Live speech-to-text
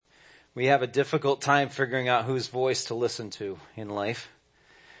We have a difficult time figuring out whose voice to listen to in life.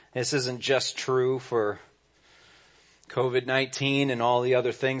 This isn't just true for COVID-19 and all the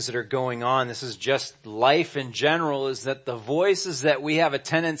other things that are going on. This is just life in general, is that the voices that we have a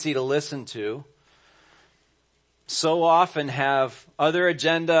tendency to listen to so often have other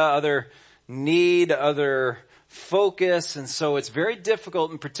agenda, other need, other focus. And so it's very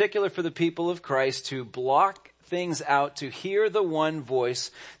difficult, in particular for the people of Christ, to block things out, to hear the one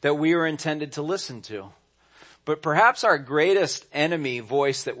voice that we are intended to listen to. But perhaps our greatest enemy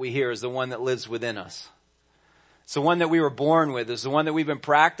voice that we hear is the one that lives within us. It's the one that we were born with. It's the one that we've been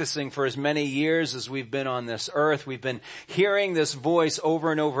practicing for as many years as we've been on this earth. We've been hearing this voice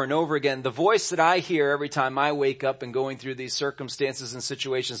over and over and over again. The voice that I hear every time I wake up and going through these circumstances and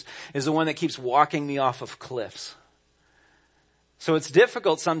situations is the one that keeps walking me off of cliffs. So it's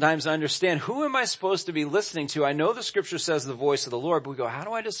difficult sometimes to understand, who am I supposed to be listening to? I know the scripture says the voice of the Lord, but we go, how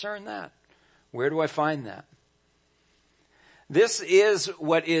do I discern that? Where do I find that? This is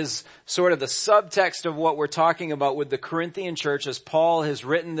what is sort of the subtext of what we're talking about with the Corinthian church, as Paul has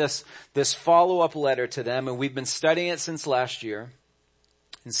written this follow-up letter to them, and we've been studying it since last year.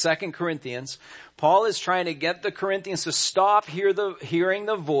 In 2 Corinthians, Paul is trying to get the Corinthians to stop hearing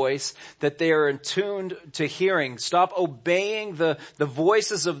the voice that they are attuned to hearing. Stop obeying the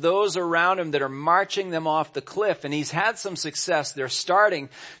voices of those around him that are marching them off the cliff. And he's had some success. They're starting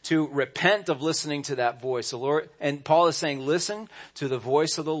to repent of listening to that voice. The Lord, and Paul is saying, listen to the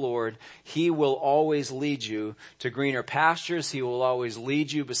voice of the Lord. He will always lead you to greener pastures. He will always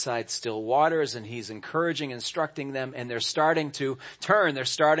lead you beside still waters. And he's encouraging, instructing them. And they're starting to turn. They're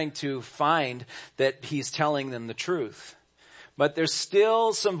starting to find that he's telling them the truth. But there's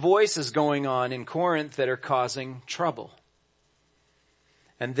still some voices going on in Corinth that are causing trouble.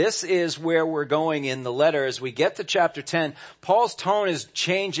 And this is where we're going in the letter. As we get to chapter 10, Paul's tone is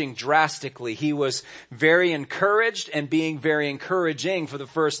changing drastically. He was very encouraged and being very encouraging for the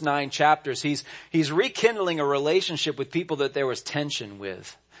first 9 chapters. He's rekindling a relationship with people that there was tension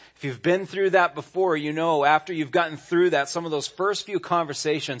with. If you've been through that before, you know after you've gotten through that, some of those first few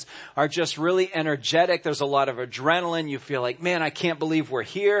conversations are just really energetic. There's a lot of adrenaline. You feel like, man, I can't believe we're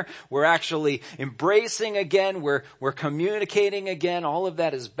here. We're actually embracing again. We're communicating again. All of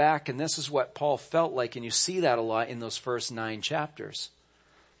that is back. And this is what Paul felt like. And you see that a lot in those first 9 chapters.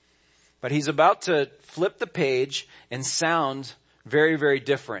 But he's about to flip the page and sound very, very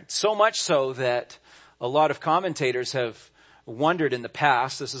different. So much so that a lot of commentators have wondered in the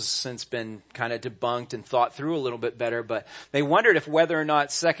past, this has since been kind of debunked and thought through a little bit better, but they wondered if whether or not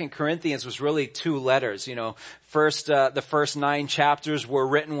 2 Corinthians was really 2 letters. You know, the first 9 chapters were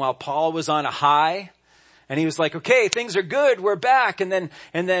written while Paul was on a high, and he was like, okay, things are good, we're back. And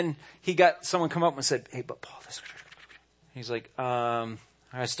then he got someone come up and said, hey, but Paul, this. He's like, I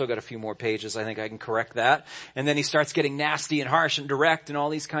still got a few more pages. I think I can correct that. And then he starts getting nasty and harsh and direct and all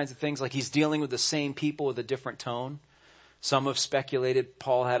these kinds of things, like he's dealing with the same people with a different tone. Some have speculated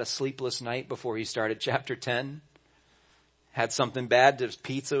Paul had a sleepless night before he started chapter 10. Had something bad. His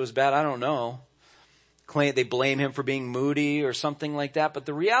pizza was bad. I don't know. They blame him for being moody or something like that. But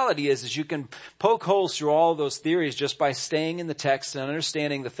the reality is you can poke holes through all those theories just by staying in the text and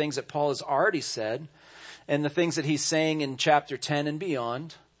understanding the things that Paul has already said and the things that he's saying in chapter 10 and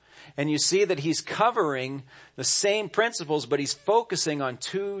beyond. And you see that he's covering the same principles, but he's focusing on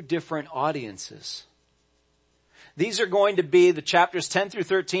 2 different audiences. These are going to be, the chapters 10 through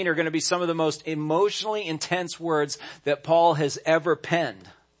 13 are going to be some of the most emotionally intense words that Paul has ever penned.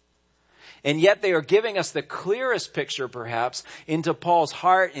 And yet they are giving us the clearest picture, perhaps, into Paul's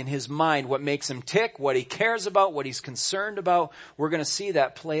heart and his mind, what makes him tick, what he cares about, what he's concerned about. We're going to see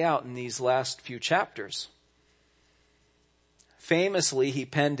that play out in these last few chapters. Famously, he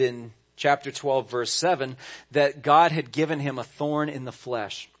penned in chapter 12, verse 7, that God had given him a thorn in the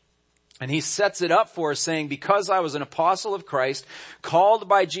flesh. And he sets it up for us saying, because I was an apostle of Christ, called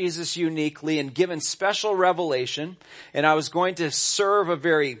by Jesus uniquely and given special revelation, and I was going to serve a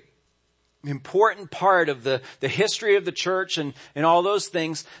very important part of the history of the church and all those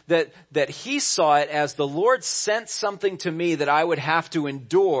things, that he saw it as the Lord sent something to me that I would have to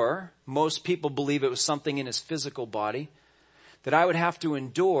endure. Most people believe it was something in his physical body that I would have to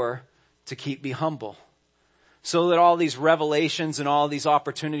endure to keep me humble. So that all these revelations and all these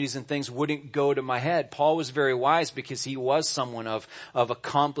opportunities and things wouldn't go to my head. Paul was very wise because he was someone of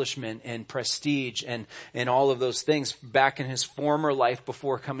accomplishment and prestige and all of those things back in his former life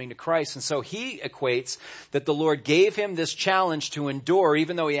before coming to Christ. And so he equates that the Lord gave him this challenge to endure,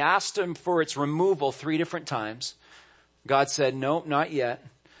 even though he asked him for its removal 3 different times. God said, no, not yet.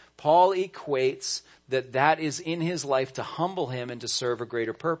 Paul equates that is in his life to humble him and to serve a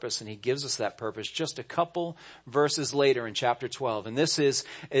greater purpose. And he gives us that purpose just a couple verses later in chapter 12. And this is,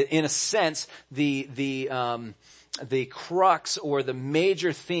 in a sense, the crux or the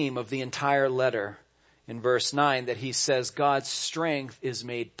major theme of the entire letter in verse 9, that he says, God's strength is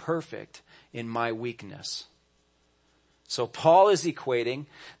made perfect in my weakness. So Paul is equating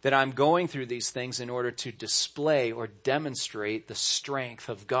that I'm going through these things in order to display or demonstrate the strength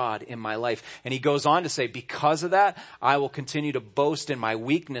of God in my life. And he goes on to say, because of that, I will continue to boast in my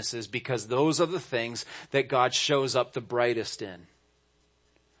weaknesses, because those are the things that God shows up the brightest in.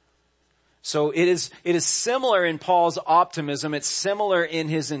 So it is similar in Paul's optimism. It's similar in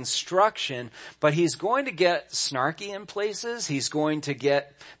his instruction, but he's going to get snarky in places. He's going to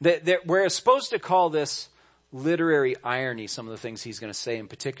get, we're supposed to call this literary irony, some of the things he's going to say in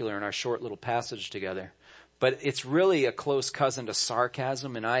particular in our short little passage together. But it's really a close cousin to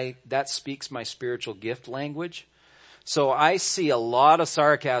sarcasm, and that speaks my spiritual gift language. So I see a lot of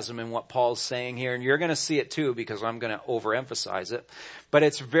sarcasm in what Paul's saying here, and you're going to see it too, because I'm going to overemphasize it. But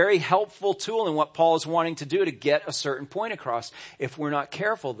it's a very helpful tool in what Paul is wanting to do to get a certain point across. If we're not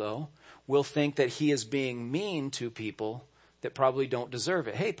careful, though, we'll think that he is being mean to people that probably don't deserve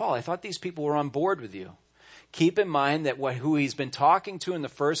it. Hey, Paul, I thought these people were on board with you. Keep in mind that who he's been talking to in the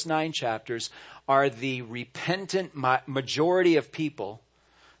first 9 chapters are the repentant majority of people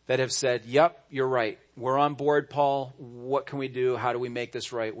that have said, yep, you're right. We're on board, Paul. What can we do? How do we make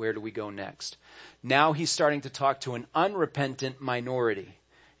this right? Where do we go next? Now he's starting to talk to an unrepentant minority,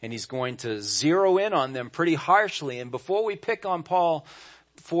 and he's going to zero in on them pretty harshly. And before we pick on Paul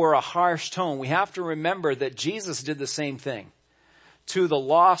for a harsh tone, we have to remember that Jesus did the same thing. To the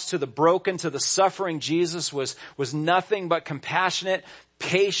lost, to the broken, to the suffering, Jesus was nothing but compassionate,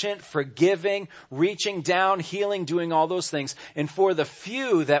 patient, forgiving, reaching down, healing, doing all those things. And for the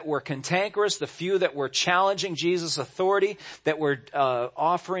few that were cantankerous, the few that were challenging Jesus' authority, that were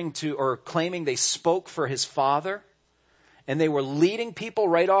offering to or claiming they spoke for his Father, and they were leading people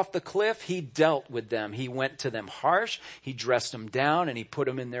right off the cliff, he dealt with them. He went to them harsh, he dressed them down, and he put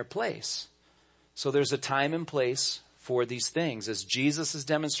them in their place. So there's a time and place for these things, as Jesus has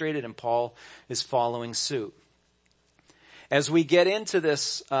demonstrated and Paul is following suit. As we get into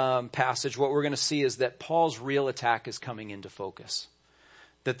this passage, what we're going to see is that Paul's real attack is coming into focus.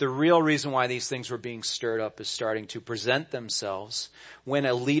 That the real reason why these things were being stirred up is starting to present themselves when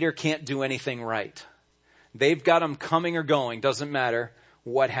a leader can't do anything right. They've got them coming or going, doesn't matter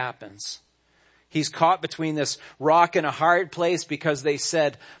what happens. He's caught between this rock and a hard place because they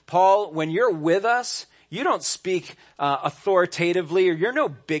said, Paul, when you're with us, you don't speak authoritatively, or you're no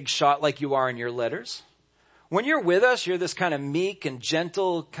big shot like you are in your letters. When you're with us, you're this kind of meek and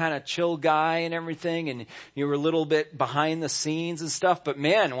gentle, kind of chill guy and everything, and you're a little bit behind the scenes and stuff. But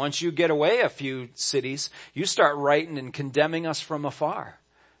man, once you get away a few cities, you start writing and condemning us from afar.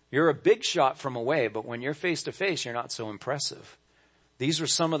 You're a big shot from away, but when you're face to face, you're not so impressive. These were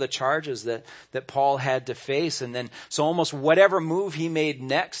some of the charges that Paul had to face. And then, so almost whatever move he made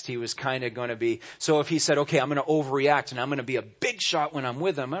next, he was kind of going to be. So if he said, okay, I'm going to overreact and I'm going to be a big shot when I'm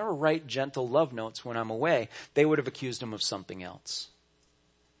with him, I'm going to write gentle love notes when I'm away, they would have accused him of something else.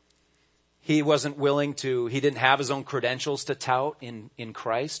 He wasn't willing to, he didn't have his own credentials to tout in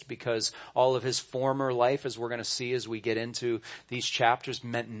Christ, because all of his former life, as we're going to see as we get into these chapters,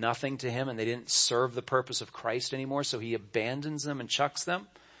 meant nothing to him, and they didn't serve the purpose of Christ anymore, so he abandons them and chucks them.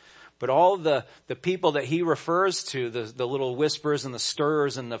 But all the people that he refers to, the little whisperers and the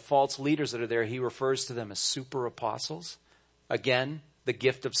stirrers and the false leaders that are there, he refers to them as super apostles. Again, the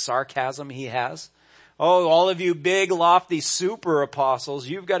gift of sarcasm he has. Oh, all of you big, lofty, super apostles,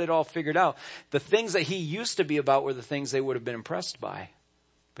 you've got it all figured out. The things that he used to be about were the things they would have been impressed by.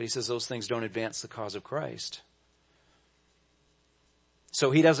 But he says those things don't advance the cause of Christ. So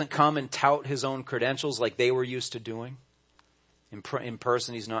he doesn't come and tout his own credentials like they were used to doing. In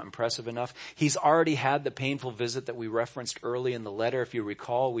person, he's not impressive enough. He's already had the painful visit that we referenced early in the letter. If you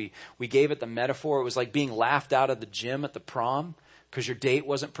recall, we gave it the metaphor. It was like being laughed out of the gym at the prom, because your date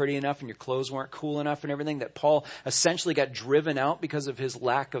wasn't pretty enough and your clothes weren't cool enough and everything, that Paul essentially got driven out because of his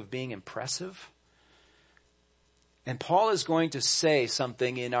lack of being impressive. And Paul is going to say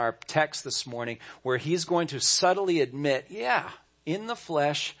something in our text this morning where he's going to subtly admit, yeah, in the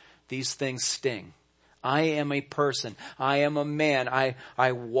flesh, these things sting. I am a person. I am a man.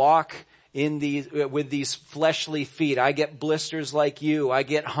 I walk with these fleshly feet. I get blisters like you. I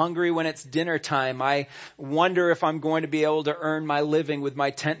get hungry when it's dinner time. I wonder if I'm going to be able to earn my living with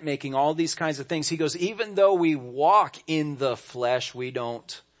my tent making, all these kinds of things. He goes, even though we walk in the flesh, we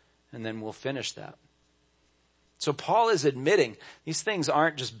don't. And then we'll finish that. So Paul is admitting these things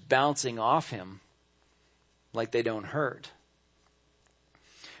aren't just bouncing off him. like they don't hurt.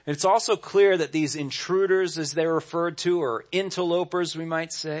 And it's also clear that these intruders, as they're referred to, or interlopers, we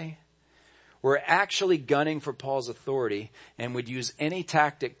might say, were actually gunning for Paul's authority and would use any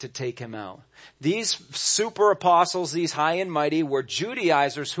tactic to take him out. These super apostles, these high and mighty, were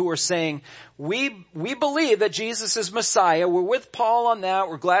Judaizers who were saying, we believe that Jesus is Messiah. We're with Paul on that.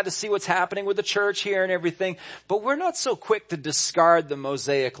 We're glad to see what's happening with the church here and everything. But we're not so quick to discard the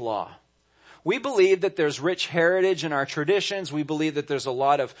Mosaic law. We believe that there's rich heritage in our traditions. We believe that there's a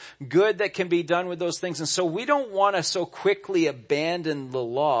lot of good that can be done with those things. And so we don't want to so quickly abandon the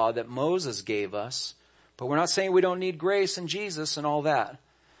law that Moses gave us. But we're not saying we don't need grace and Jesus and all that.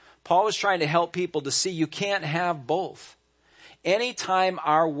 Paul was trying to help people to see you can't have both. Anytime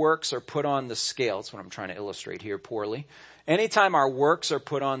our works are put on the scale, that's what I'm trying to illustrate here poorly. Anytime our works are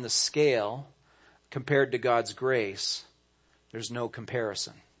put on the scale compared to God's grace, there's no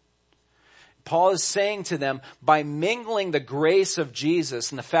comparison. Paul is saying to them, by mingling the grace of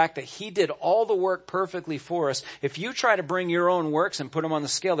Jesus and the fact that he did all the work perfectly for us, if you try to bring your own works and put them on the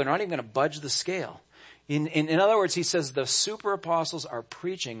scale, they're not even going to budge the scale. In other words, he says the super apostles are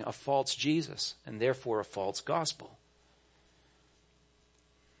preaching a false Jesus and therefore a false gospel.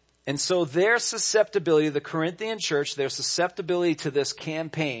 And so their susceptibility, the Corinthian church, their susceptibility to this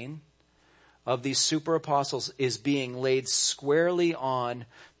campaign of these super apostles is being laid squarely on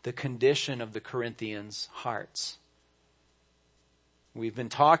the condition of the Corinthians' hearts. We've been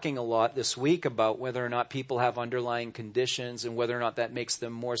talking a lot this week about whether or not people have underlying conditions and whether or not that makes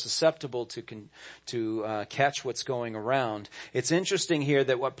them more susceptible to catch what's going around. It's interesting here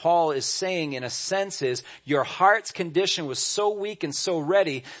that what Paul is saying in a sense is your heart's condition was so weak and so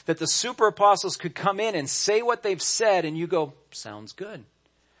ready that the super apostles could come in and say what they've said and you go, sounds good.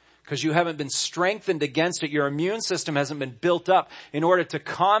 Because you haven't been strengthened against it. Your immune system hasn't been built up in order to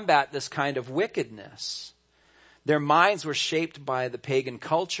combat this kind of wickedness. Their minds were shaped by the pagan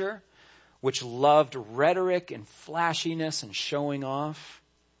culture, which loved rhetoric and flashiness and showing off,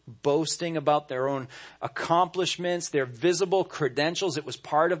 boasting about their own accomplishments, their visible credentials. It was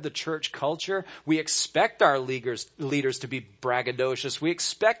part of the church culture. We expect our leaders to be braggadocious. We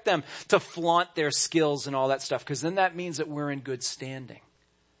expect them to flaunt their skills and all that stuff, because then that means that we're in good standing.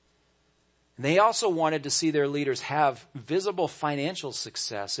 They also wanted to see their leaders have visible financial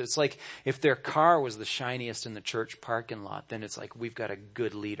success. It's like if their car was the shiniest in the church parking lot, then it's like we've got a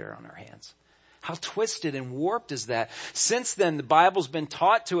good leader on our hands. How twisted and warped is that? Since then, the Bible's been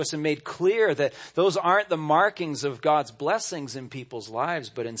taught to us and made clear that those aren't the markings of God's blessings in people's lives,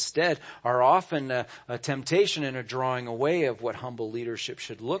 but instead are often a temptation and a drawing away of what humble leadership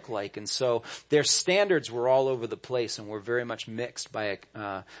should look like. And so their standards were all over the place and were very much mixed by,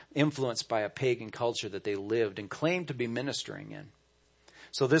 influenced by a pagan culture that they lived and claimed to be ministering in.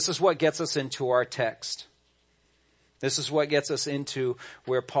 So this is what gets us into our text. This is what gets us into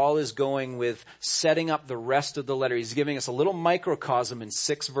where Paul is going with setting up the rest of the letter. He's giving us a little microcosm in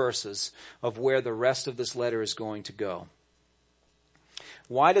 6 verses of where the rest of this letter is going to go.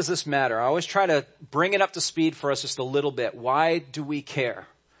 Why does this matter? I always try to bring it up to speed for us just a little bit. Why do we care?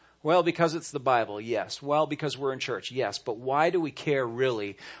 Well, because it's the Bible, yes. Well, because we're in church, yes. But why do we care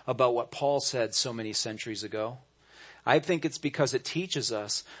really about what Paul said so many centuries ago? I think it's because it teaches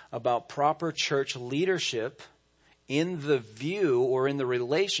us about proper church leadership in the view or in the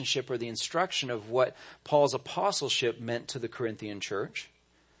relationship or the instruction of what Paul's apostleship meant to the Corinthian church.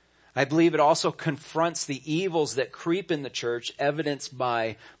 I believe it also confronts the evils that creep in the church, evidenced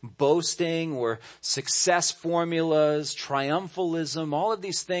by boasting or success formulas, triumphalism, all of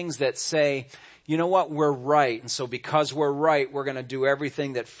these things that say, you know what, we're right. And so because we're right, we're going to do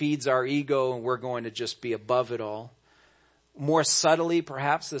everything that feeds our ego and we're going to just be above it all. More subtly,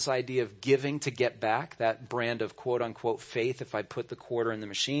 perhaps, this idea of giving to get back, that brand of quote-unquote faith. If I put the quarter in the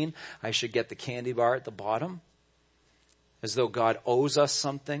machine, I should get the candy bar at the bottom, as though God owes us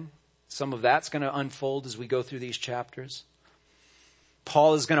something. Some of that's going to unfold as we go through these chapters.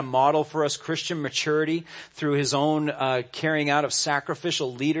 Paul is going to model for us Christian maturity through his own carrying out of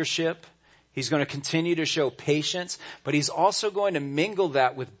sacrificial leadership. He's going to continue to show patience, but he's also going to mingle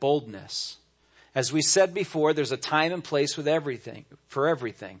that with boldness. As we said before, there's a time and place for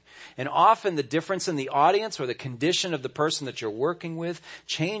everything. And often the difference in the audience or the condition of the person that you're working with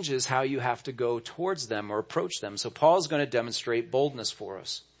changes how you have to go towards them or approach them. So Paul's going to demonstrate boldness for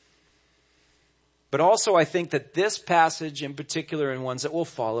us. But also I think that this passage in particular and ones that will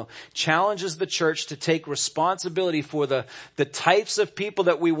follow challenges the church to take responsibility for the types of people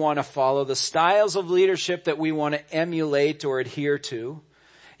that we want to follow, the styles of leadership that we want to emulate or adhere to.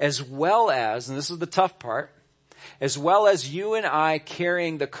 As well as, and this is the tough part, as well as you and I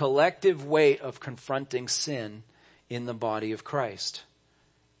carrying the collective weight of confronting sin in the body of Christ.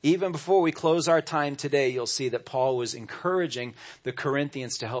 Even before we close our time today, you'll see that Paul was encouraging the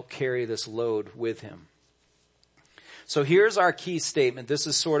Corinthians to help carry this load with him. So here's our key statement. This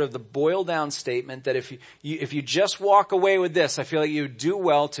is sort of the boiled down statement that if you just walk away with this, I feel like you do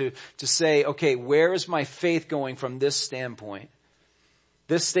well to say, okay, where is my faith going from this standpoint?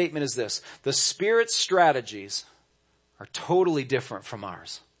 This statement is this: the Spirit's strategies are totally different from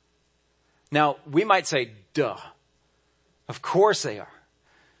ours. Now, we might say, duh. Of course they are.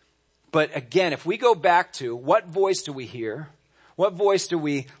 But again, if we go back to what voice do we hear? What voice do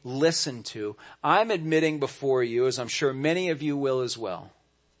we listen to? I'm admitting before you, as I'm sure many of you will as well,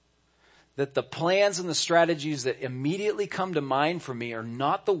 that the plans and the strategies that immediately come to mind for me are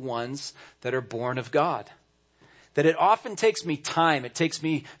not the ones that are born of God. That it often takes me time, it takes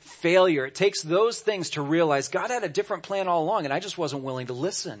me failure, it takes those things to realize God had a different plan all along and I just wasn't willing to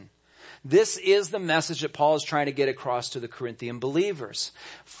listen. This is the message that Paul is trying to get across to the Corinthian believers.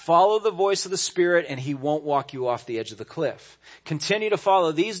 Follow the voice of the Spirit and he won't walk you off the edge of the cliff. Continue to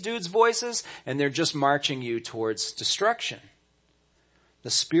follow these dudes' voices and they're just marching you towards destruction. The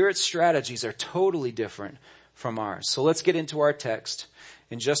Spirit's strategies are totally different from ours. So let's get into our text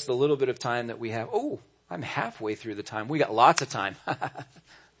in just the little bit of time that we have. Oh, I'm halfway through the time. We got lots of time.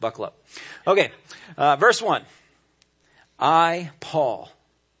 Buckle up. Okay, verse 1. I, Paul.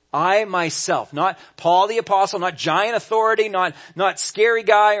 I myself, not Paul the apostle, not giant authority, not scary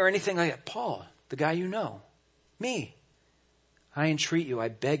guy or anything like that. Paul, the guy you know. Me. I entreat you, I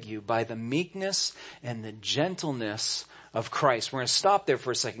beg you, by the meekness and the gentleness of Christ. We're going to stop there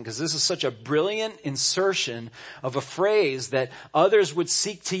for a second because this is such a brilliant insertion of a phrase that others would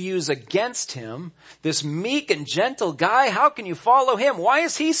seek to use against him. This meek and gentle guy, how can you follow him? Why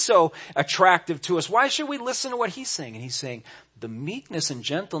is he so attractive to us? Why should we listen to what he's saying? And he's saying, the meekness and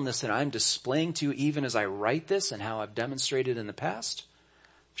gentleness that I'm displaying to you even as I write this and how I've demonstrated in the past,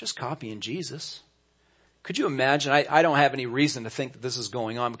 just copying Jesus. Could you imagine, I don't have any reason to think that this is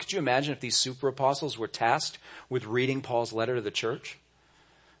going on, but could you imagine if these super apostles were tasked with reading Paul's letter to the church?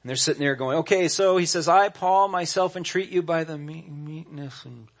 And they're sitting there going, okay, so he says, I, Paul, myself entreat you by the meekness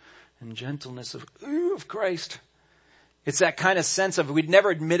and gentleness of Christ. It's that kind of sense of we'd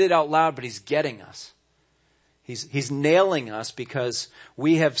never admit it out loud, but he's getting us. He's nailing us because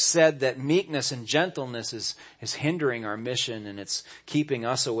we have said that meekness and gentleness is hindering our mission and it's keeping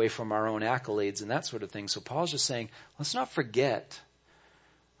us away from our own accolades and that sort of thing. So Paul's just saying, let's not forget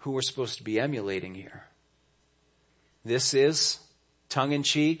who we're supposed to be emulating here. This is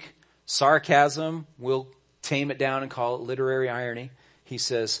tongue-in-cheek, sarcasm. We'll tame it down and call it literary irony. He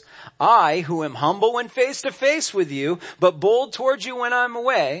says, I, who am humble when face to face with you, but bold towards you when I'm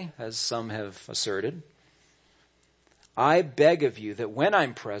away, as some have asserted, I beg of you that when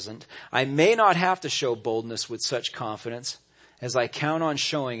I'm present, I may not have to show boldness with such confidence as I count on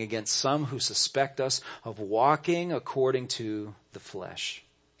showing against some who suspect us of walking according to the flesh.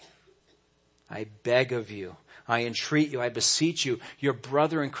 I beg of you, I entreat you, I beseech you, your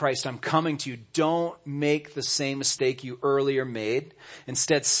brother in Christ, I'm coming to you. Don't make the same mistake you earlier made.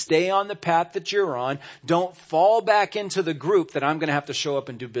 Instead, stay on the path that you're on. Don't fall back into the group that I'm going to have to show up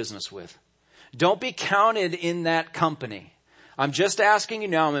and do business with. Don't be counted in that company. I'm just asking you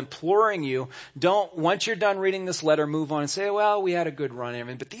now, I'm imploring you, don't, once you're done reading this letter, move on and say, well, we had a good run and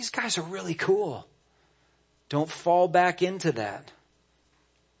everything, but these guys are really cool. Don't fall back into that.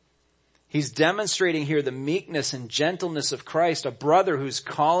 He's demonstrating here the meekness and gentleness of Christ, a brother who's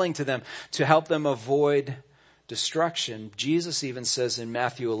calling to them to help them avoid destruction. Jesus even says in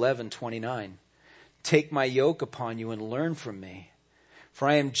Matthew 11:29, take my yoke upon you and learn from me. For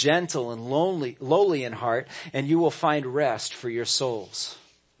I am gentle and lowly in heart, and you will find rest for your souls.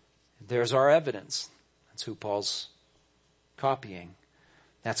 There's our evidence. That's who Paul's copying.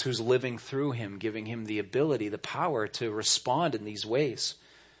 That's who's living through him, giving him the ability, the power to respond in these ways.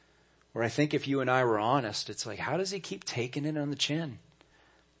 Where I think if you and I were honest, it's like, how does he keep taking it on the chin?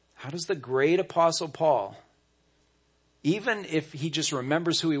 How does the great apostle Paul, even if he just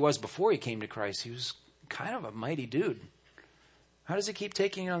remembers who he was before he came to Christ, he was kind of a mighty dude. How does he keep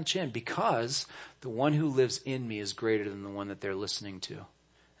taking it on the chin? Because the one who lives in me is greater than the one that they're listening to.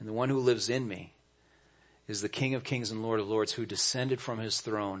 And the one who lives in me is the King of Kings and Lord of Lords who descended from his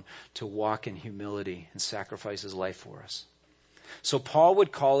throne to walk in humility and sacrifice his life for us. So Paul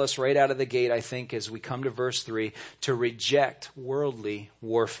would call us right out of the gate, I think, as we come to verse 3, to reject worldly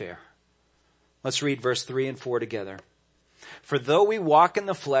warfare. Let's read verse 3 and 4 together. For though we walk in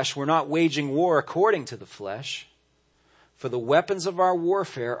the flesh, we're not waging war according to the flesh. For the weapons of our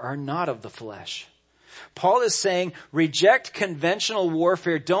warfare are not of the flesh, Paul is saying, reject conventional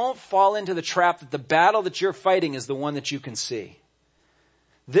warfare. Don't fall into the trap that the battle that you're fighting is the one that you can see.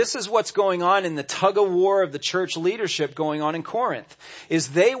 This is what's going on in the tug of war of the church leadership going on in Corinth, is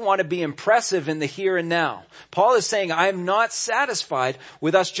they want to be impressive in the here and now. Paul is saying, I'm not satisfied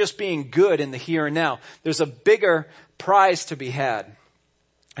with us just being good in the here and now. There's a bigger prize to be had.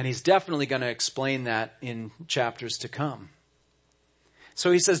 And he's definitely going to explain that in chapters to come. So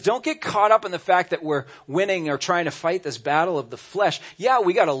he says, don't get caught up in the fact that we're winning or trying to fight this battle of the flesh. Yeah,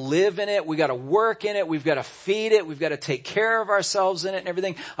 we got to live in it. We got to work in it. We've got to feed it. We've got to take care of ourselves in it and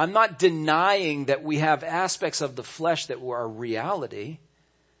everything. I'm not denying that we have aspects of the flesh that are reality,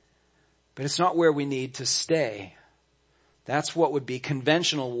 but it's not where we need to stay. That's what would be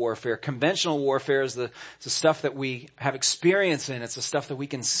conventional warfare. Conventional warfare is the stuff that we have experience in. It's the stuff that we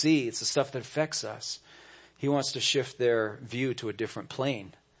can see. It's the stuff that affects us. He wants to shift their view to a different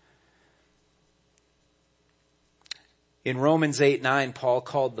plane. In Romans 8:9, Paul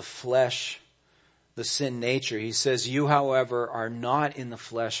called the flesh the sin nature. He says, you, however, are not in the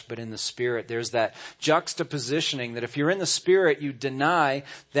flesh, but in the Spirit. There's that juxtapositioning that if you're in the Spirit, you deny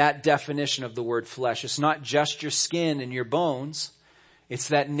that definition of the word flesh. It's not just your skin and your bones. It's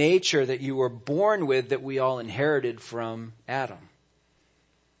that nature that you were born with that we all inherited from Adam.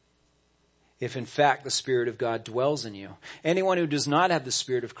 If in fact the Spirit of God dwells in you. Anyone who does not have the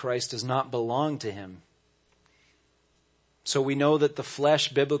Spirit of Christ does not belong to him. So we know that the flesh,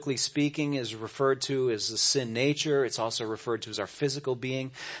 biblically speaking, is referred to as the sin nature. It's also referred to as our physical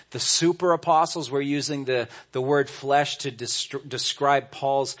being. The super apostles were using the word flesh to describe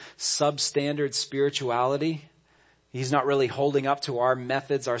Paul's substandard spirituality. He's not really holding up to our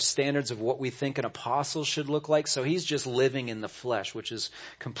methods, our standards of what we think an apostle should look like. So he's just living in the flesh, which is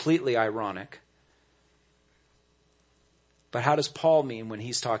completely ironic. But how does Paul mean when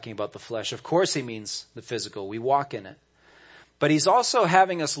he's talking about the flesh? Of course he means the physical. We walk in it. But he's also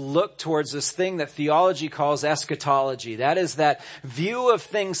having us look towards this thing that theology calls eschatology. That is that view of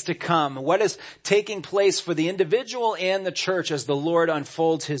things to come. What is taking place for the individual and the church as the Lord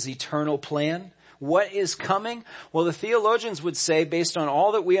unfolds his eternal plan? What is coming? Well, the theologians would say, based on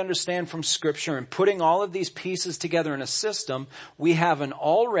all that we understand from Scripture and putting all of these pieces together in a system, we have an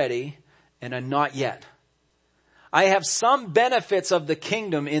already and a not yet. I have some benefits of the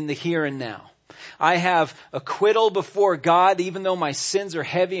kingdom in the here and now. I have acquittal before God. Even though my sins are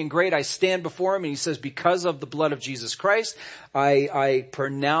heavy and great, I stand before him and he says, because of the blood of Jesus Christ, I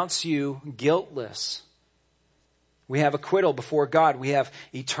pronounce you guiltless. We have acquittal before God. We have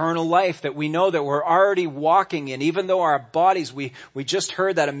eternal life that we know that we're already walking in. Even though our bodies, we just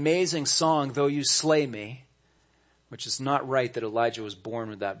heard that amazing song, Though You Slay Me, which is not right that Elijah was born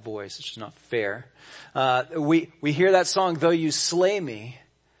with that voice. It's just not fair. We hear that song, Though You Slay Me.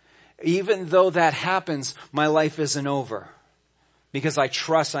 Even though that happens, my life isn't over. Because I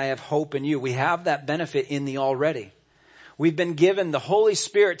trust I have hope in you. We have that benefit in the already. We've been given the Holy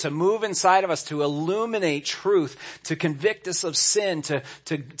Spirit to move inside of us, to illuminate truth, to convict us of sin,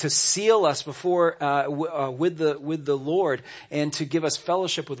 to seal us before with the Lord, and to give us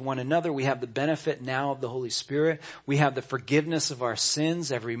fellowship with one another. We have the benefit now of the Holy Spirit. We have the forgiveness of our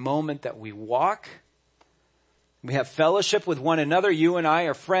sins every moment that we walk. We have fellowship with one another. You and I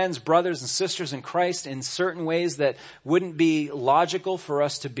are friends, brothers and sisters in Christ in certain ways that wouldn't be logical for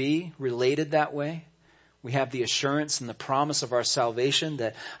us to be related that way. We have the assurance and the promise of our salvation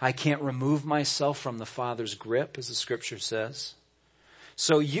that I can't remove myself from the Father's grip, as the Scripture says.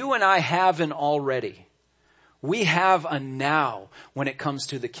 So you and I have an already. We have a now when it comes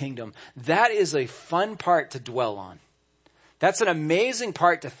to the kingdom. That is a fun part to dwell on. That's an amazing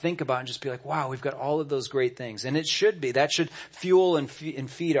part to think about and just be like, wow, we've got all of those great things. And it should be. That should fuel and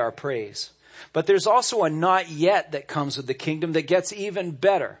feed our praise. But there's also a not yet that comes with the kingdom that gets even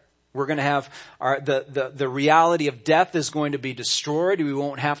better. We're going to have the reality of death is going to be destroyed. We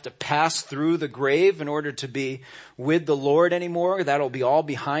won't have to pass through the grave in order to be with the Lord anymore. That'll be all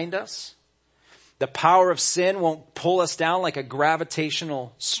behind us. The power of sin won't pull us down like a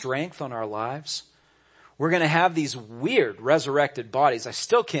gravitational strength on our lives. We're going to have these weird resurrected bodies. I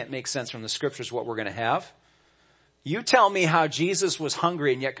still can't make sense from the Scriptures what we're going to have. You tell me how Jesus was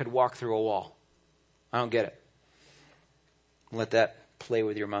hungry and yet could walk through a wall. I don't get it. Let that play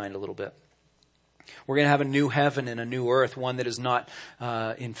with your mind a little bit. We're going to have a new heaven and a new earth, one that is not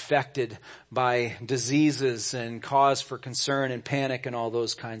infected by diseases and cause for concern and panic and all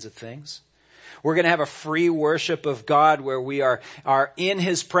those kinds of things. We're going to have a free worship of God where we are in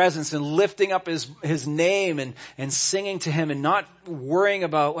His presence and lifting up His name and singing to Him and not worrying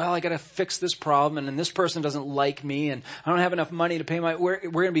about, well, I got to fix this problem and this person doesn't like me and I don't have enough money to pay we're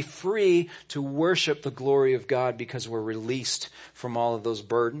going to be free to worship the glory of God because we're released from all of those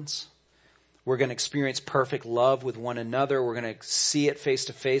burdens. We're going to experience perfect love with one another. We're going to see it face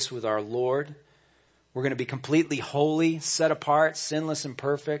to face with our Lord. We're going to be completely holy, set apart, sinless and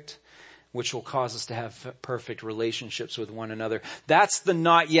perfect, which will cause us to have perfect relationships with one another. That's the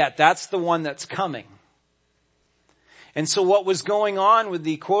not yet. That's the one that's coming. And so what was going on with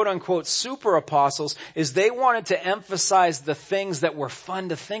the quote-unquote super apostles is they wanted to emphasize the things that were fun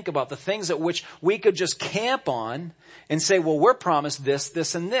to think about, the things at which we could just camp on and say, well, we're promised this,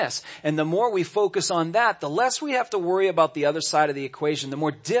 this, and this. And the more we focus on that, the less we have to worry about the other side of the equation, the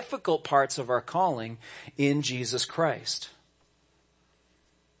more difficult parts of our calling in Jesus Christ.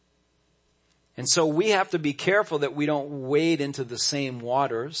 And so we have to be careful that we don't wade into the same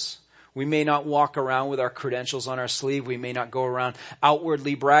waters. We may not walk around with our credentials on our sleeve. We may not go around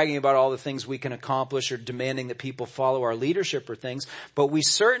outwardly bragging about all the things we can accomplish or demanding that people follow our leadership or things. But we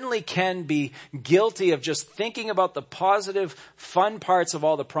certainly can be guilty of just thinking about the positive, fun parts of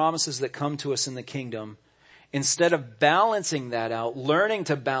all the promises that come to us in the kingdom, instead of balancing that out, learning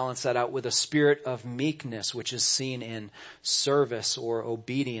to balance that out with a spirit of meekness, which is seen in service or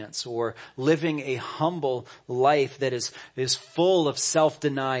obedience or living a humble life that is full of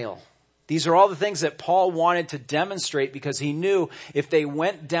self-denial. These are all the things that Paul wanted to demonstrate because he knew if they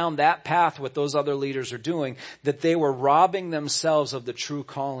went down that path, what those other leaders are doing, that they were robbing themselves of the true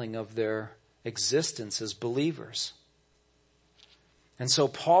calling of their existence as believers. And so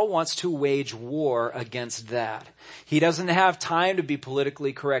Paul wants to wage war against that. He doesn't have time to be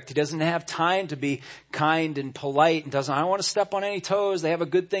politically correct. He doesn't have time to be kind and polite and I don't want to step on any toes. They have a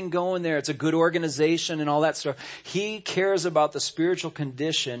good thing going there. It's a good organization and all that stuff. He cares about the spiritual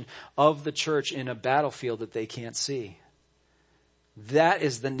condition of the church in a battlefield that they can't see. That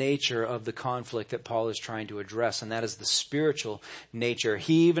is the nature of the conflict that Paul is trying to address, and that is the spiritual nature.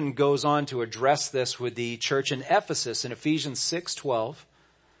 He even goes on to address this with the church in Ephesus in Ephesians 6:12.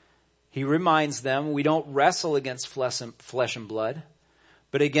 He reminds them, we don't wrestle against flesh and blood,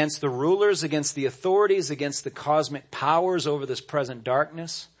 but against the rulers, against the authorities, against the cosmic powers over this present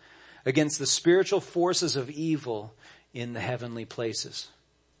darkness, against the spiritual forces of evil in the heavenly places.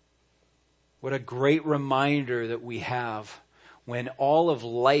 What a great reminder that we have when all of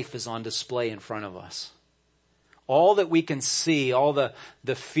life is on display in front of us. All that we can see, all the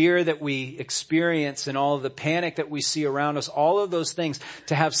fear that we experience and all of the panic that we see around us, all of those things,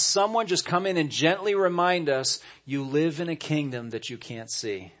 to have someone just come in and gently remind us, you live in a kingdom that you can't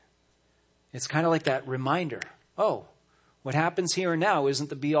see. It's kind of like that reminder. Oh, what happens here and now isn't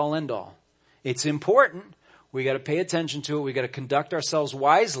the be-all, end-all. It's important. We got to pay attention to it. We got to conduct ourselves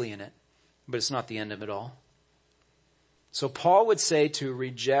wisely in it. But it's not the end of it all. So Paul would say to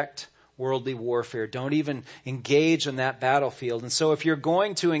reject worldly warfare. Don't even engage in that battlefield. And so if you're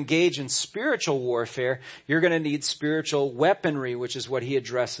going to engage in spiritual warfare, you're going to need spiritual weaponry, which is what he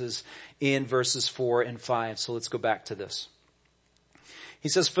addresses in verses 4 and 5. So let's go back to this. He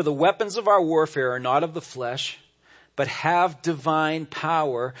says, for the weapons of our warfare are not of the flesh, but have divine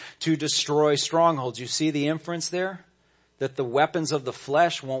power to destroy strongholds. You see the inference there? That the weapons of the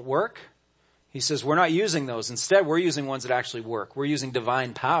flesh won't work? He says, we're not using those. Instead, we're using ones that actually work. We're using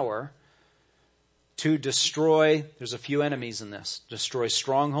divine power to destroy, there's a few enemies in this, destroy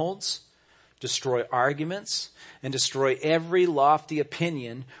strongholds, destroy arguments, and destroy every lofty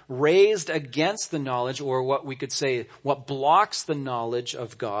opinion raised against the knowledge, or what we could say, what blocks the knowledge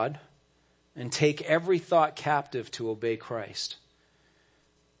of God, and take every thought captive to obey Christ.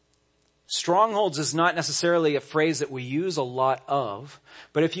 Strongholds is not necessarily a phrase that we use a lot of,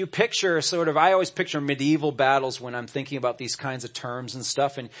 but if you picture I always picture medieval battles when I'm thinking about these kinds of terms and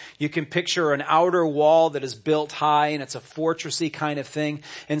stuff, and you can picture an outer wall that is built high and it's a fortressy kind of thing,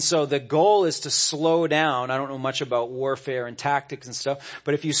 and so the goal is to slow down. I don't know much about warfare and tactics and stuff,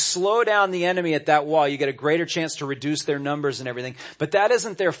 but if you slow down the enemy at that wall, you get a greater chance to reduce their numbers and everything, but that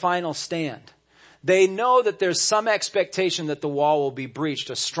isn't their final stand. They know that there's some expectation that the wall will be breached.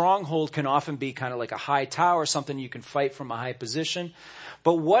 A stronghold can often be kind of like a high tower, something you can fight from a high position.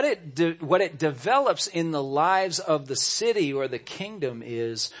 But what it develops in the lives of the city or the kingdom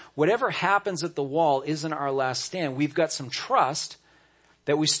is whatever happens at the wall isn't our last stand. We've got some trust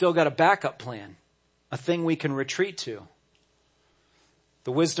that we still got a backup plan, a thing we can retreat to.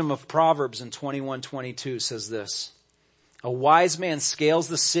 The wisdom of Proverbs in 21:22 says this. A wise man scales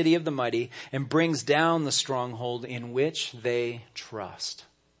the city of the mighty and brings down the stronghold in which they trust.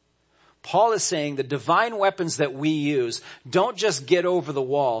 Paul is saying the divine weapons that we use don't just get over the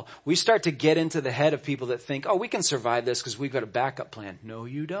wall. We start to get into the head of people that think, oh, we can survive this because we've got a backup plan. No,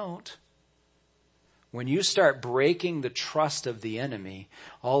 you don't. When you start breaking the trust of the enemy,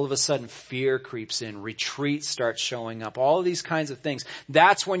 all of a sudden fear creeps in, retreat starts showing up, all of these kinds of things.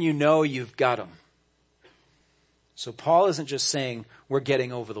 That's when you know you've got them. So Paul isn't just saying we're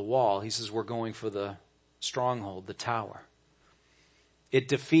getting over the wall. He says we're going for the stronghold, the tower. It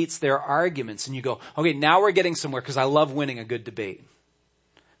defeats their arguments. And you go, okay, now we're getting somewhere because I love winning a good debate.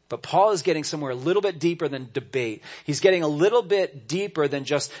 But Paul is getting somewhere a little bit deeper than debate. He's getting a little bit deeper than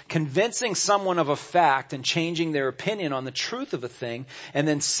just convincing someone of a fact and changing their opinion on the truth of a thing and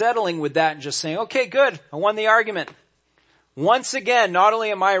then settling with that and just saying, okay, good, I won the argument. Once again, not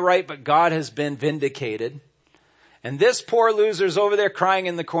only am I right, but God has been vindicated. And this poor loser's over there crying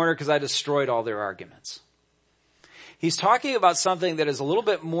in the corner because I destroyed all their arguments. He's talking about something that is a little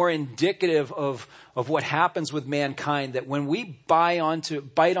bit more indicative of what happens with mankind, that when we bite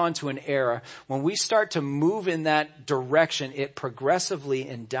onto an error, when we start to move in that direction, it progressively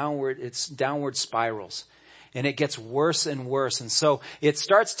and it's downward spirals. And it gets worse and worse. And so it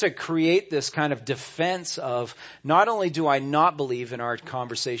starts to create this kind of defense of, not only do I not believe in our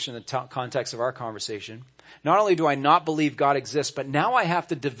conversation, the context of our conversation, not only do I not believe God exists, but now I have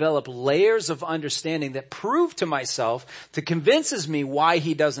to develop layers of understanding that prove to myself, to convinces me why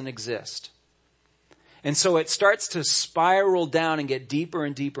he doesn't exist. And so it starts to spiral down and get deeper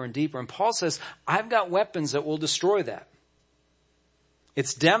and deeper and deeper. And Paul says, I've got weapons that will destroy that.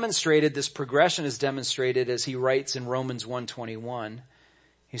 It's demonstrated, this progression is demonstrated as he writes in Romans 1:21.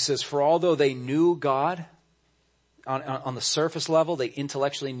 He says, for although they knew God, on the surface level, they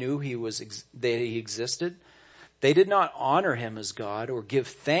intellectually knew that he existed, they did not honor him as God or give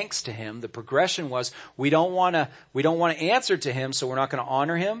thanks to him. The progression was, we don't want to answer to him, so we're not going to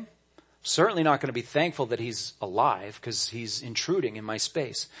honor him. Certainly not going to be thankful that he's alive because he's intruding in my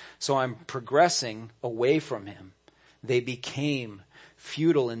space. So I'm progressing away from him. They became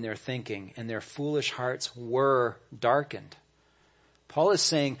futile in their thinking, and their foolish hearts were darkened. Paul is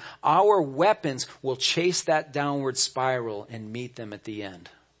saying our weapons will chase that downward spiral and meet them at the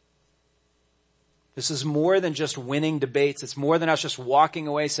end. This is more than just winning debates. It's more than us just walking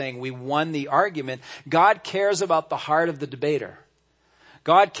away saying we won the argument. God cares about the heart of the debater.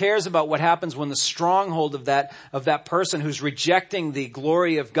 God cares about what happens when the stronghold of that person who's rejecting the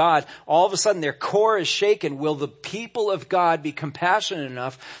glory of God, all of a sudden their core is shaken. Will the people of God be compassionate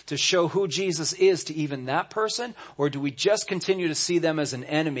enough to show who Jesus is to even that person? Or do we just continue to see them as an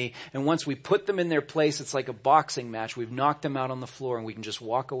enemy? And once we put them in their place, it's like a boxing match. We've knocked them out on the floor and we can just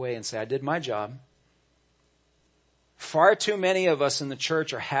walk away and say, I did my job. Far too many of us in the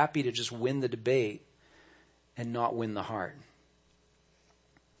church are happy to just win the debate and not win the heart.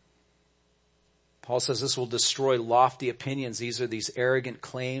 Paul says this will destroy lofty opinions. These are these arrogant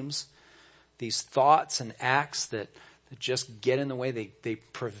claims, these thoughts and acts that just get in the way. They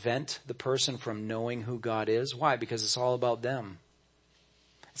prevent the person from knowing who God is. Why? Because it's all about them.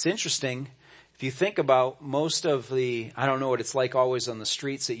 It's interesting. If you think about most of I don't know what it's like always on the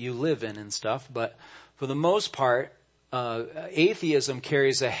streets that you live in and stuff, but for the most part, atheism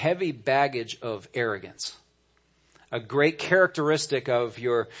carries a heavy baggage of arrogance. A great characteristic of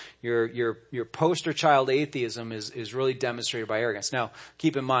your poster child atheism is really demonstrated by arrogance. Now,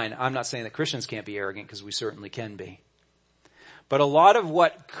 keep in mind, I'm not saying that Christians can't be arrogant because we certainly can be. But a lot of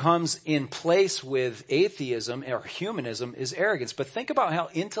what comes in place with atheism or humanism is arrogance. But think about how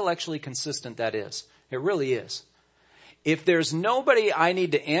intellectually consistent that is. It really is. If there's nobody I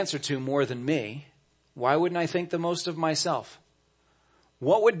need to answer to more than me, why wouldn't I think the most of myself?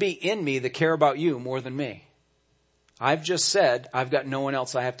 What would be in me that care about you more than me? I've just said I've got no one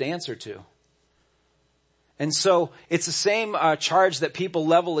else I have to answer to. And so it's the same charge that people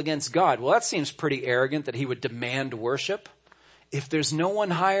level against God. Well, that seems pretty arrogant that he would demand worship. If there's no one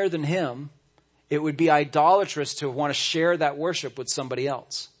higher than him, it would be idolatrous to want to share that worship with somebody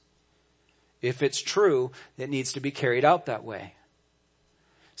else. If it's true, it needs to be carried out that way.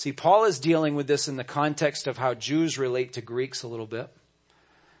 See, Paul is dealing with this in the context of how Jews relate to Greeks a little bit.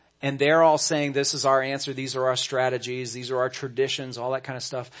 And they're all saying, this is our answer, these are our strategies, these are our traditions, all that kind of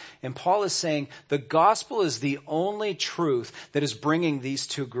stuff. And Paul is saying the gospel is the only truth that is bringing these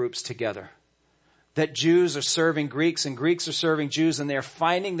two groups together. That Jews are serving Greeks and Greeks are serving Jews, and they're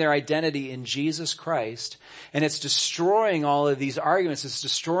finding their identity in Jesus Christ. And it's destroying all of these arguments. It's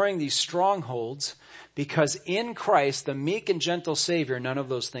destroying these strongholds because in Christ, the meek and gentle Savior, none of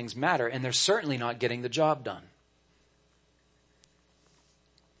those things matter. And they're certainly not getting the job done.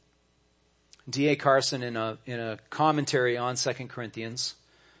 D.A. Carson in a commentary on 2 Corinthians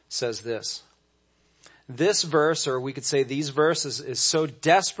says this. This verse, or we could say these verses, is so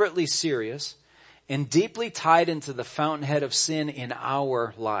desperately serious and deeply tied into the fountainhead of sin in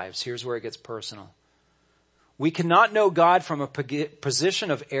our lives. Here's where it gets personal. We cannot know God from a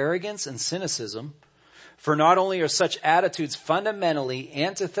position of arrogance and cynicism, for not only are such attitudes fundamentally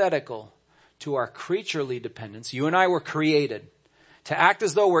antithetical to our creaturely dependence. You and I were created. To act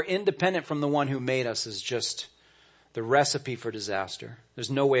as though we're independent from the one who made us is just the recipe for disaster.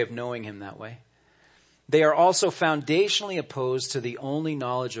 There's no way of knowing him that way. They are also foundationally opposed to the only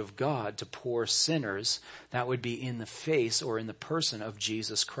knowledge of God to poor sinners. That would be in the face or in the person of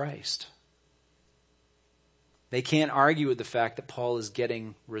Jesus Christ. They can't argue with the fact that Paul is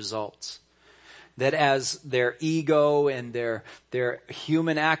getting results. That as their ego and their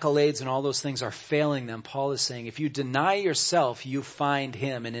human accolades and all those things are failing them, Paul is saying, if you deny yourself, you find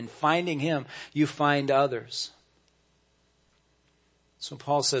him. And in finding him, you find others. So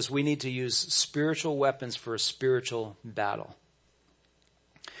Paul says we need to use spiritual weapons for a spiritual battle.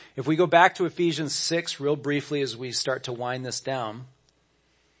 If we go back to Ephesians 6 real briefly as we start to wind this down,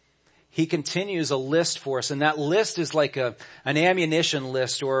 he continues a list for us, and that list is like an ammunition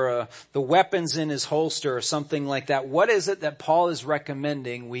list or the weapons in his holster or something like that. What is it that Paul is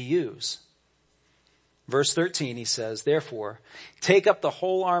recommending we use? Verse 13, he says, therefore, take up the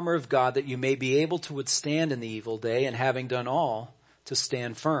whole armor of God that you may be able to withstand in the evil day, and having done all, to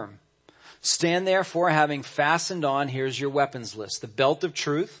stand firm. Stand therefore, having fastened on, here's your weapons list, the belt of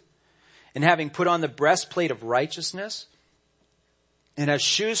truth, and having put on the breastplate of righteousness, and as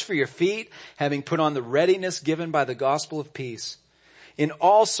shoes for your feet, having put on the readiness given by the gospel of peace. In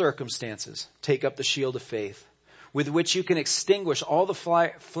all circumstances, take up the shield of faith, with which you can extinguish all the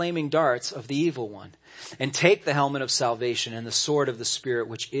flaming darts of the evil one, and take the helmet of salvation and the sword of the Spirit,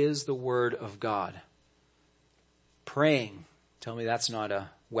 which is the word of God. Praying, tell me that's not a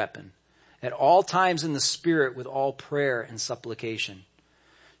weapon. At all times in the Spirit with all prayer and supplication.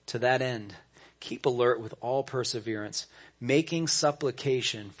 To that end, keep alert with all perseverance, making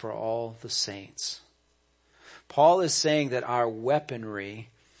supplication for all the saints. Paul is saying that our weaponry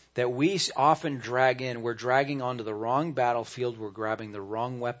that we often drag in, we're dragging onto the wrong battlefield, we're grabbing the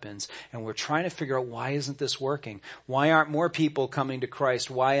wrong weapons, and we're trying to figure out, why isn't this working? Why aren't more people coming to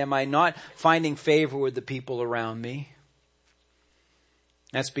Christ? Why am I not finding favor with the people around me?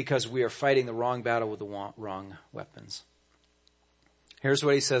 That's because we are fighting the wrong battle with the wrong weapons. Here's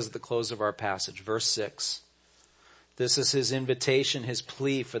what he says at the close of our passage, verse 6. This is his invitation, his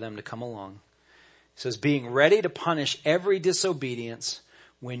plea for them to come along. He says, being ready to punish every disobedience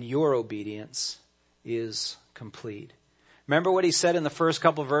when your obedience is complete. Remember what he said in the first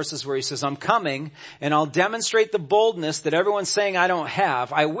couple of verses where he says, I'm coming and I'll demonstrate the boldness that everyone's saying I don't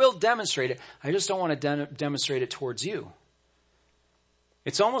have. I will demonstrate it. I just don't want to demonstrate it towards you.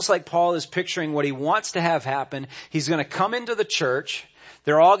 It's almost like Paul is picturing what he wants to have happen. He's going to come into the church.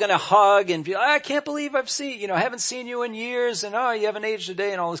 They're all going to hug and be like, I can't believe I haven't seen you in years, and you haven't aged a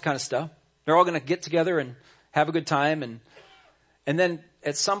day, and all this kind of stuff. They're all going to get together and have a good time. And then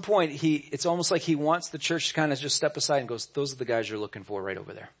at some point, it's almost like he wants the church to kind of just step aside and goes, those are the guys you're looking for right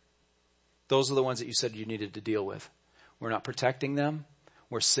over there. Those are the ones that you said you needed to deal with. We're not protecting them.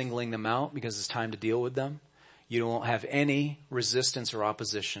 We're singling them out because it's time to deal with them. You won't have any resistance or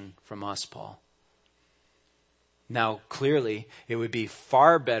opposition from us, Paul. Now, clearly, it would be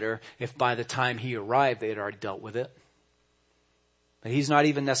far better if by the time he arrived, they had already dealt with it. But he's not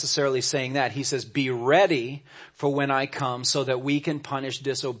even necessarily saying that. He says, be ready for when I come so that we can punish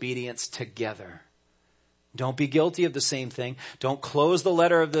disobedience together. Don't be guilty of the same thing. Don't close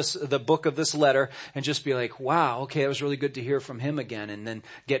the book of this letter and just be like, wow, okay, it was really good to hear from him again. And then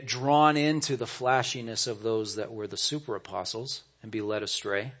get drawn into the flashiness of those that were the super apostles and be led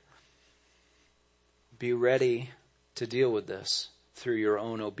astray. Be ready to deal with this through your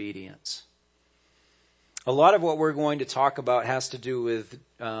own obedience. A lot of what we're going to talk about has to do with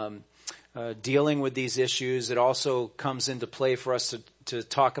dealing with these issues. It also comes into play for us to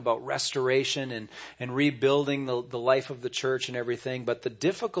talk about restoration and rebuilding the life of the church and everything. But the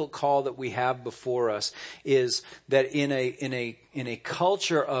difficult call that we have before us is that in a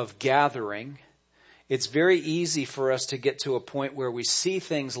culture of gathering, it's very easy for us to get to a point where we see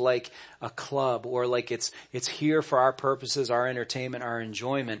things like a club or like it's here for our purposes, our entertainment, our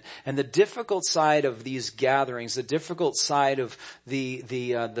enjoyment. And the difficult side of these gatherings, the difficult side of the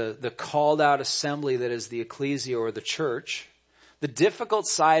called out assembly that is the ecclesia or the church, the difficult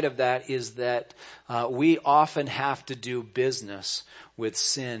side of that is that we often have to do business with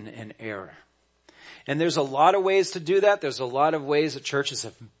sin and error. And there's a lot of ways to do that. There's a lot of ways that churches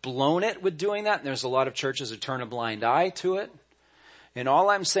have blown it with doing that. And there's a lot of churches that turn a blind eye to it. And all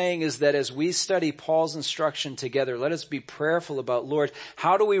I'm saying is that as we study Paul's instruction together, let us be prayerful about, Lord,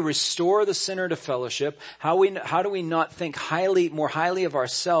 how do we restore the sinner to fellowship? How do we not think more highly of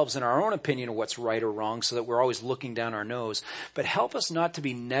ourselves and our own opinion of what's right or wrong so that we're always looking down our nose? But help us not to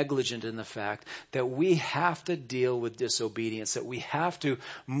be negligent in the fact that we have to deal with disobedience, that we have to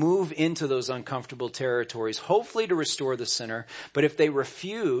move into those uncomfortable territories, hopefully to restore the sinner. But if they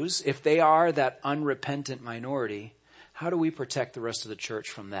refuse, if they are that unrepentant minority, how do we protect the rest of the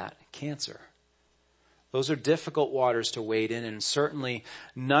church from that? Cancer. Those are difficult waters to wade in, and certainly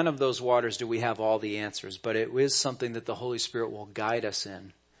none of those waters do we have all the answers, but it is something that the Holy Spirit will guide us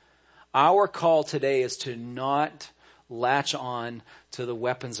in. Our call today is to not latch on to the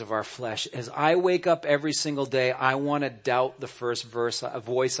weapons of our flesh. As I wake up every single day, I want to doubt the first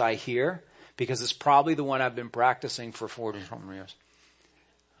voice I hear, because it's probably the one I've been practicing for 40-something years.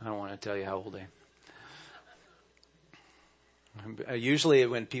 I don't want to tell you how old I am. Usually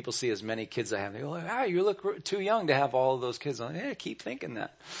when people see as many kids I have, they go, you look too young to have all of those kids. I'm like, keep thinking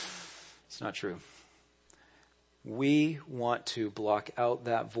that. It's not true. We want to block out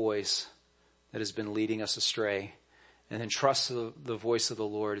that voice that has been leading us astray, and then trust the voice of the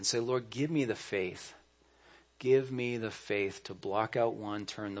Lord and say, Lord, give me the faith. Give me the faith to block out one,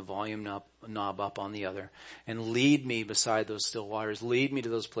 turn the volume knob up on the other, and lead me beside those still waters. Lead me to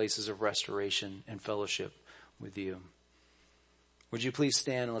those places of restoration and fellowship with you. Would you please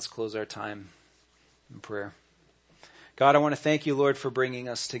stand and let's close our time in prayer. God, I want to thank you, Lord, for bringing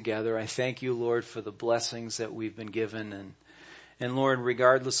us together. I thank you, Lord, for the blessings that we've been given. And Lord,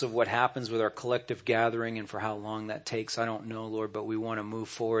 regardless of what happens with our collective gathering and for how long that takes, I don't know, Lord, but we want to move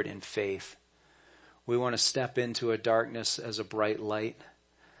forward in faith. We want to step into a darkness as a bright light.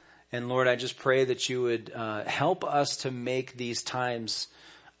 And Lord, I just pray that you would help us to make these times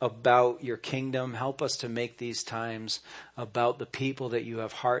about your kingdom. Help us to make these times about the people that you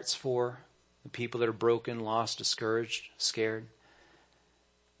have hearts for, the people that are broken, lost, discouraged, scared.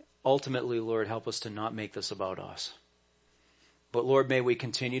 Ultimately, Lord, help us to not make this about us. But Lord, may we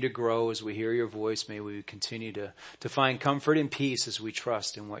continue to grow as we hear your voice. May we continue to find comfort and peace as we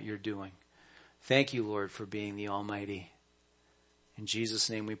trust in what you're doing. Thank you, Lord, for being the Almighty. In Jesus'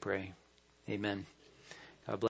 name we pray. Amen.